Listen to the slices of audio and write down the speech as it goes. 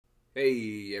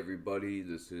Hey everybody,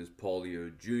 this is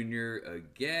PAYOUT Jr.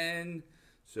 again.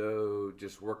 So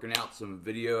just working out some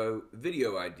video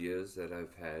ideas that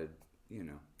I've had, you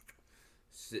know,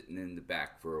 sitting in the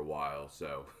back for a while.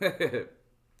 So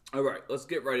all right, let's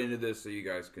get right into this so you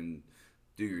guys can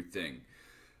do your thing.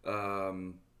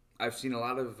 Um, I've seen a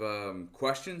lot of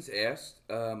questions asked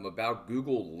about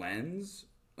Google Lens.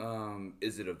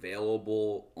 Is it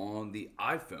available on the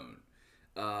iPhone?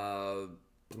 Uh,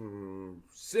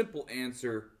 Simple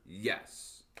answer,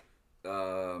 yes.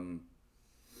 Um,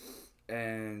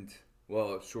 and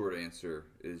well, short answer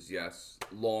is yes.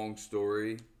 Long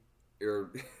story,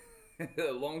 or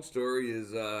long story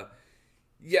is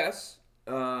yes.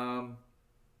 But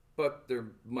there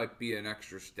might be an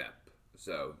extra step.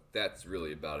 So that's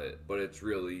really about it. But it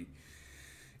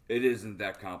isn't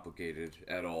that complicated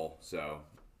at all. So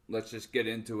let's just get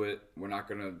into it. We're not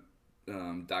gonna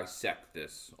dissect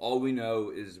this. All we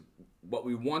know is what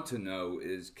we want to know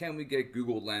is can we get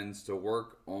Google Lens to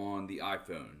work on the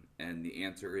iPhone? And the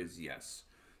answer is yes.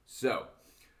 So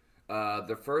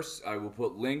the first, I will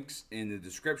put links in the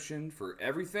description for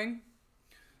everything.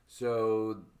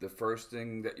 So the first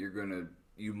thing that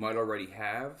you might already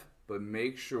have, but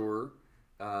make sure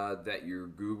that your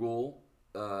Google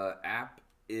app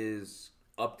is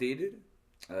updated.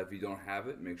 If you don't have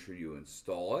it, make sure you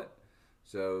install it.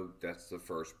 So that's the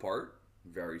first part,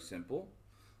 very simple.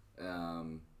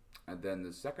 And then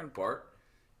the second part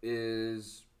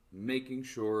is making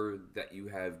sure that you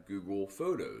have Google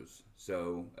Photos.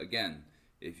 So again,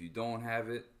 if you don't have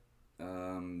it,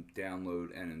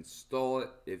 download and install it.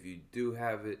 If you do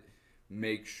have it,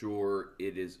 make sure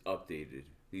it is updated.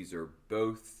 These are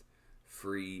both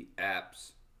free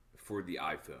apps for the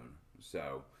iPhone.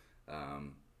 So,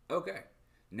 okay,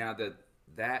 now that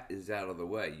that is out of the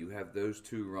way, you have those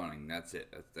two running. That's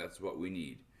it. That's what we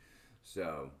need.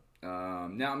 So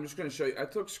now I'm just going to show you. I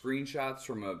took screenshots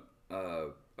from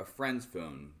a friend's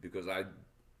phone because I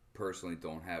personally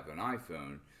don't have an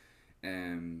iPhone,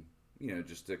 and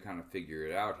just to kind of figure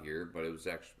it out here. But it was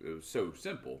so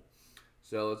simple.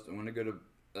 So I'm going to go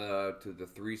to the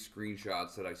three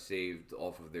screenshots that I saved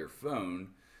off of their phone.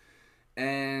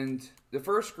 And the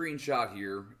first screenshot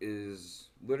here is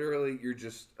literally you're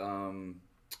just,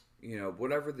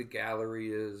 whatever the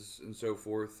gallery is and so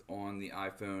forth on the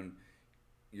iPhone,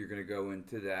 you're going to go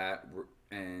into that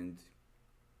and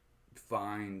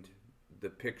find the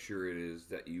picture it is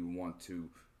that you want to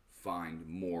find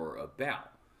more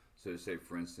about. So, say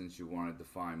for instance, you wanted to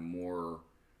find more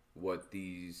what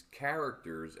these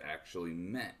characters actually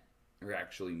meant or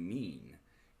actually mean,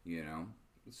 you know?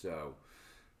 So,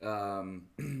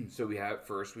 so we have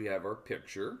our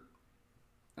picture,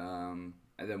 and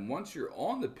then once you're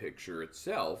on the picture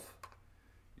itself,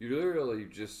 you literally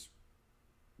just,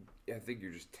 I think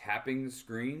you're just tapping the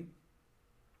screen,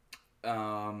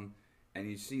 and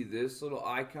you see this little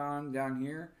icon down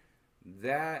here.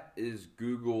 That is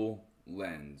Google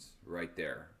Lens right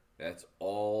there. That's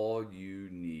all you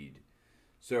need.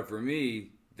 So for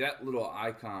me, that little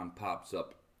icon pops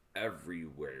up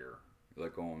everywhere,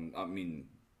 like on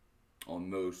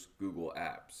most Google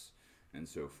apps and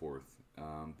so forth.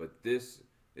 But this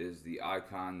is the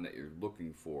icon that you're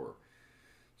looking for.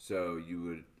 So you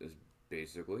would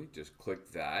basically just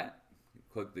click that,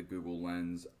 click the Google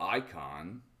Lens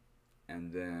icon,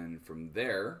 and then from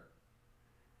there,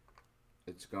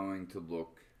 it's going to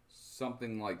look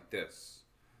something like this.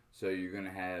 So you're going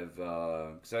to have,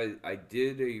 because I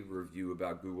did a review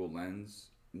about Google Lens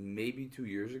maybe 2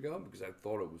 years ago because I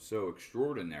thought it was so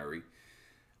extraordinary.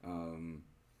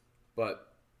 But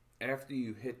after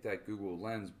you hit that Google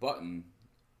Lens button,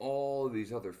 all of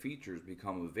these other features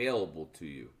become available to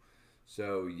you.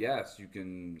 So yes, you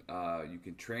can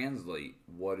translate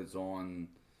what is on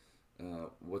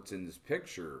what's in this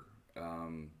picture.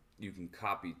 You can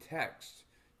copy text.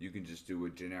 You can just do a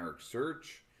generic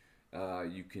search.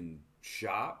 You can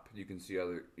shop. You can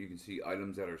see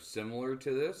items that are similar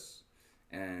to this,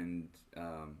 and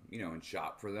and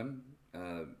shop for them.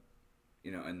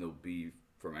 And they'll be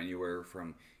from anywhere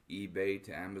from eBay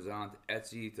to Amazon to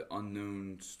Etsy to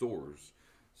unknown stores.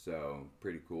 So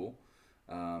pretty cool.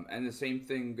 And the same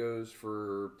thing goes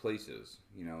for places.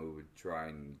 We would try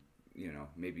and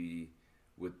maybe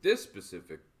with this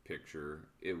specific picture,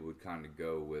 it would kind of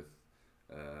go with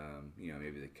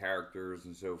maybe the characters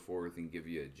and so forth, and give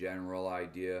you a general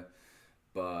idea.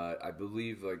 But I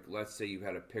believe, like, let's say you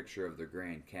had a picture of the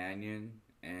Grand Canyon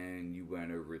and you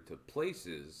went over to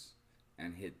places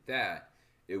and hit that,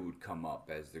 it would come up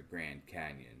as the Grand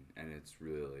Canyon, and it's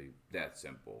really that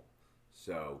simple.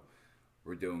 So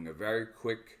we're doing a very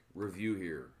quick review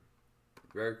here.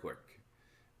 Very quick.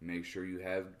 Make sure you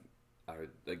have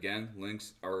Again,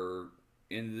 links are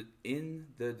in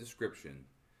the description.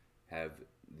 Have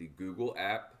the Google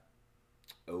app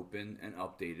open and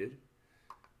updated.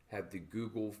 Have the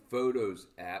Google Photos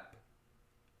app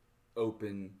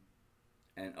open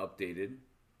and updated.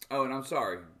 Oh, and I'm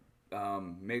sorry.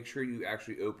 Make sure you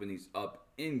actually open these up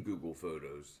in Google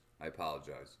Photos. I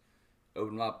apologize.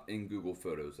 Open them up in Google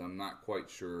Photos. I'm not quite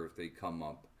sure if they come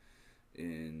up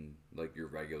in like your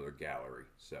regular gallery.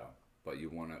 So, but you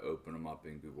want to open them up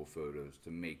in Google Photos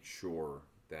to make sure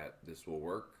that this will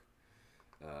work.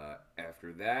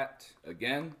 After that,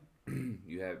 again,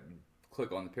 you have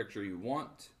click on the picture you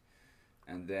want,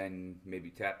 and then maybe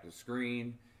tap the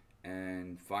screen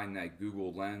and find that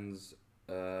Google Lens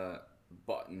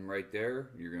button right there.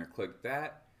 You're going to click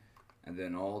that, and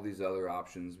then all these other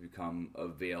options become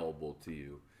available to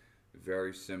you.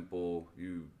 Very simple.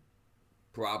 You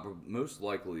probably, most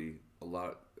likely,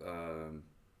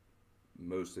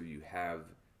 most of you have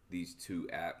these two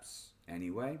apps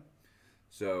anyway.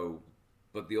 So,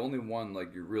 but the only one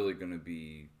like you're really going to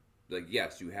be like,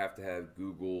 yes, you have to have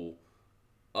Google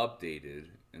updated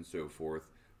and so forth,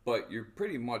 but you're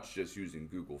pretty much just using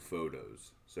Google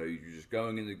Photos. So you're just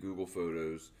going into Google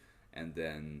Photos and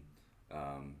then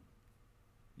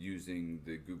using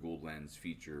the Google Lens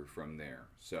feature from there.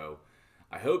 So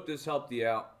I hope this helped you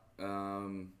out.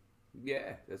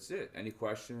 Yeah, that's it. Any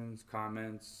questions,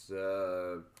 comments,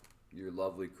 your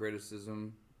lovely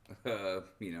criticism,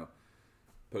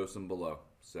 post them below.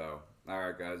 So, all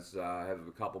right, guys, I have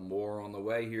a couple more on the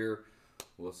way here.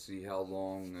 We'll see how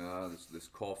long this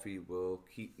coffee will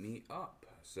keep me up.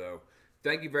 So,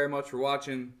 thank you very much for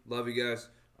watching. Love you guys.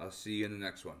 I'll see you in the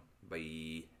next one.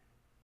 Bye.